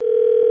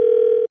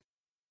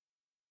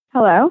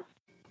Hello?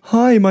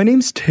 Hi, my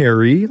name's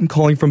Terry. I'm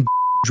calling from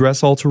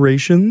Dress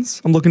Alterations.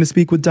 I'm looking to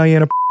speak with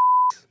Diana.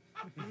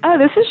 Oh,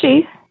 this is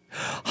she.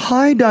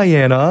 Hi,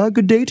 Diana.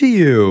 Good day to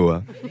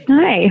you.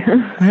 Hi.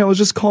 I was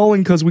just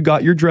calling because we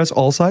got your dress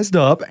all sized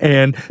up,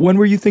 and when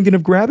were you thinking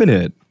of grabbing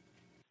it?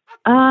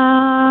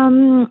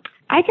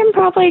 I can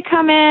probably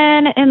come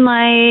in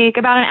like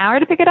about an hour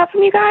to pick it up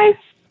from you guys.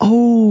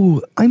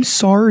 Oh, I'm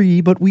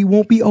sorry, but we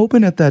won't be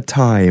open at that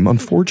time,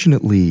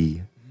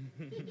 unfortunately.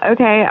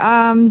 Okay,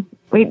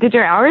 wait, did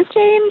your hours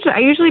change? I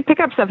usually pick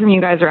up stuff from you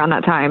guys around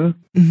that time.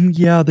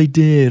 Yeah, they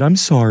did. I'm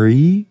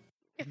sorry.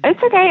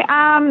 It's okay.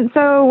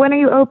 So when are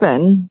you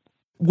open?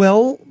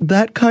 Well,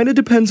 that kind of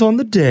depends on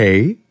the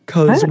day,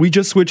 because we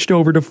just switched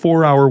over to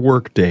 4-hour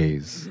work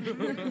days.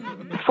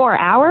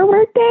 4-hour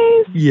work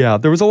days? Yeah,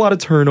 there was a lot of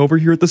turnover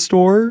here at the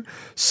store,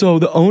 so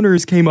the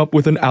owners came up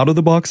with an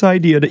out-of-the-box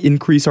idea to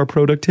increase our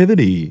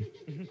productivity.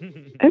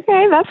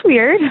 Okay, that's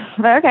weird.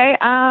 Okay,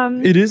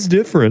 It is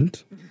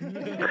different.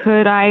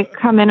 could I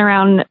come in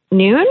around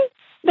noon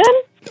then?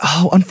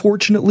 Oh,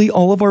 unfortunately,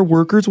 all of our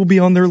workers will be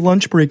on their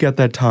lunch break at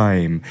that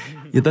time.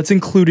 Yeah, that's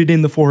included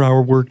in the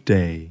 4-hour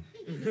workday.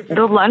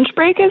 The lunch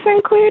break is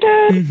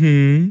included?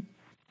 Mm-hmm.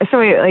 So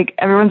wait, like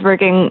everyone's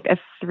working a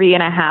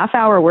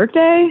 3.5-hour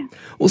workday?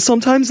 Well,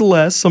 sometimes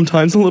less,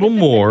 sometimes a little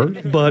more,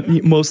 but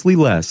mostly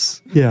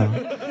less. Yeah.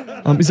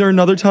 Is there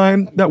another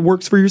time that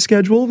works for your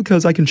schedule?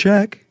 Because I can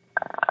check.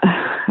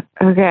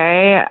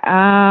 Okay,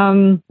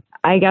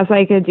 I guess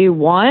I could do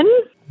 1.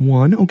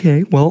 1?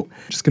 Okay, well,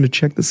 just going to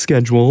check the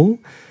schedule.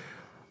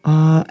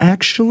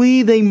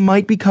 Actually, they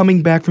might be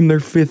coming back from their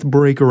 5th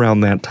break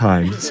around that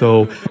time,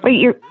 so... Wait,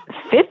 your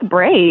 5th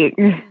break?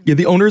 Yeah,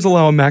 the owners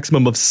allow a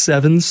maximum of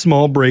 7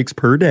 small breaks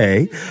per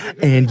day,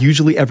 and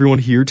usually everyone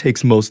here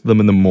takes most of them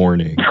in the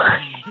morning.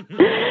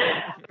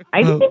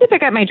 I just need to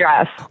pick up my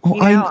dress. Oh,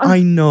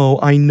 you know?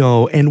 I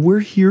know, and we're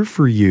here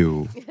for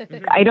you.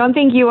 I don't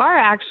think you are,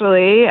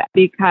 actually,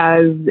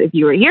 because if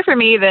you were here for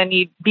me, then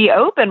you'd be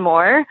open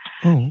more.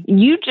 Oh.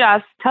 You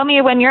just tell me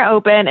when you're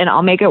open, and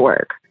I'll make it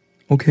work.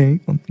 Okay,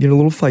 I'm getting a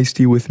little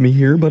feisty with me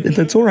here, but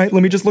that's all right.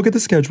 Let me just look at the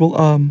schedule.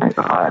 Oh my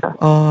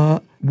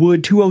God.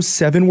 Would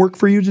 2:07 work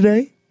for you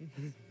today?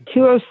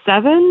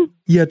 2:07?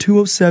 Yeah,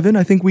 2:07.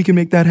 I think we can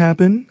make that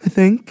happen, I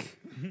think.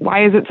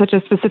 Why is it such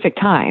a specific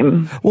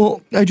time?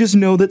 Well, I just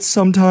know that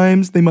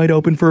sometimes they might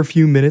open for a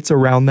few minutes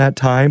around that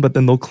time, but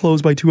then they'll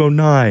close by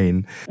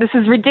 2:09. This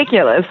is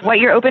ridiculous. What,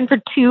 you're open for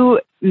 2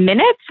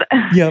 minutes?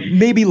 Yeah,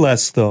 maybe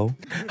less, though.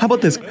 How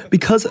about this?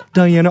 Because,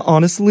 Diana,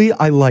 honestly,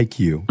 I like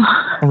you.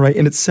 All right,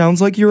 and it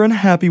sounds like you're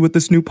unhappy with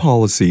this new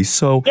policy,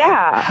 so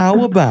Yeah.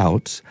 how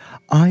about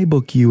I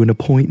book you an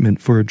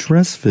appointment for a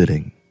dress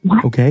fitting?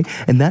 What? Okay?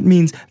 And that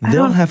means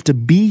they'll have to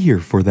be here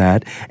for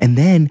that, and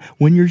then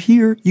when you're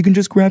here, you can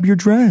just grab your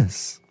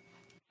dress.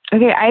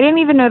 Okay, I didn't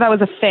even know that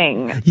was a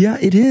thing. Yeah,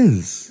 it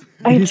is.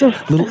 It is a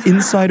little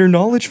insider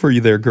knowledge for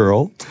you there,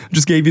 girl.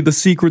 Just gave you the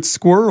secret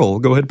squirrel.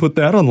 Go ahead, put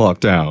that on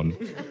lockdown.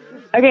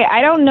 Okay,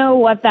 I don't know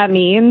what that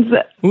means.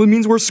 Well, it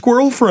means we're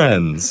squirrel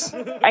friends.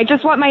 I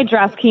just want my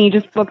dress. Can you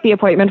just book the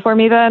appointment for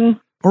me then?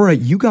 All right,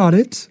 you got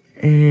it.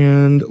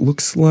 And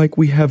looks like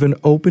we have an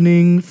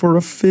opening for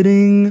a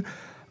fitting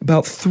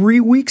about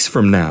 3 weeks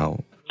from now.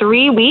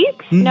 3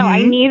 weeks? Mm-hmm. No,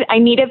 I need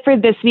it for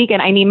this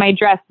weekend. I need my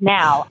dress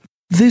now.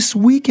 This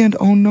weekend?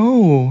 Oh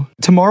no.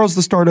 Tomorrow's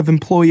the start of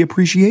Employee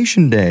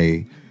Appreciation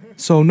Day.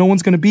 So no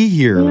one's going to be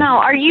here. No,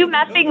 are you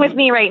messing with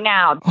me right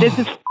now? This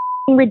is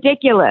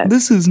ridiculous.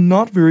 This is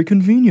not very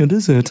convenient,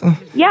 is it?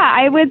 Yeah,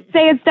 I would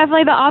say it's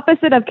definitely the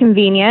opposite of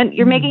convenient.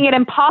 You're making it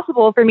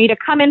impossible for me to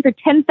come in for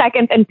 10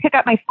 seconds and pick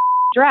up my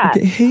dress.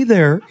 Okay, hey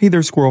there,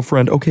 squirrel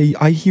friend. Okay,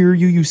 I hear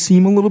you. You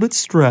seem a little bit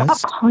stressed.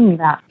 Stop calling me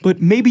that.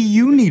 But maybe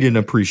you need an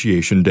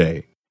appreciation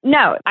day.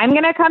 No, I'm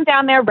going to come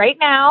down there right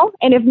now,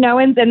 and if no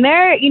one's in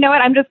there, you know what?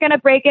 I'm just going to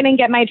break in and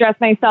get my dress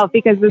myself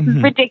because this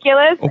is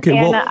ridiculous. Okay,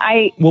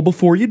 well,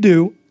 before you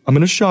do, I'm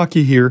going to shock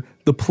you here.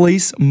 The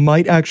place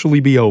might actually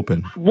be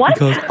open. What?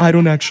 Because I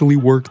don't actually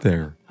work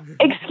there.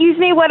 Excuse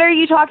me, what are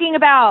you talking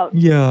about?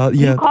 Yeah.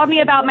 You called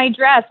me about my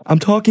dress. I'm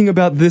talking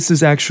about this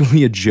is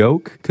actually a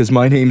joke, because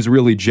my name's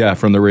really Jeff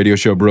from the radio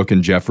show Brooke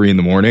and Jeffrey in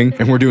the Morning,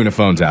 and we're doing a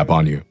phone tap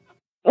on you.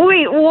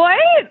 Wait, what?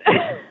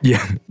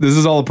 Yeah, this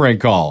is all a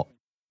prank call.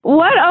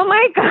 What? Oh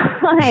my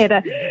God.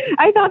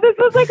 I thought this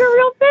was like a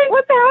real thing.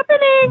 What's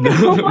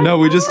happening? No,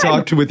 we just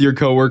talked with your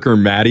coworker,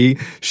 Maddie.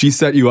 She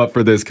set you up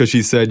for this because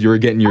she said you were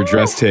getting your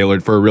dress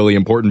tailored for a really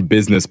important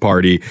business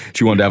party.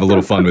 She wanted to have a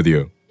little fun with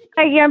you.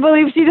 I can't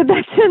believe she did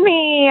that to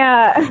me.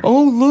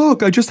 Oh,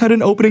 look, I just had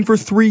an opening for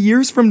 3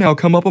 years from now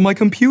come up on my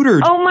computer.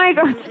 Oh my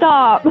God,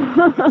 stop.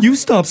 You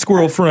stop,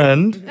 squirrel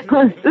friend.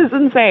 This is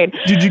insane.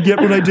 Did you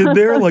get what I did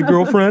there? Like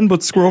girlfriend,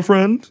 but squirrel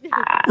friend?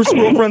 We're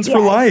squirrel friends for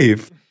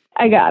life.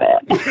 I got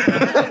it.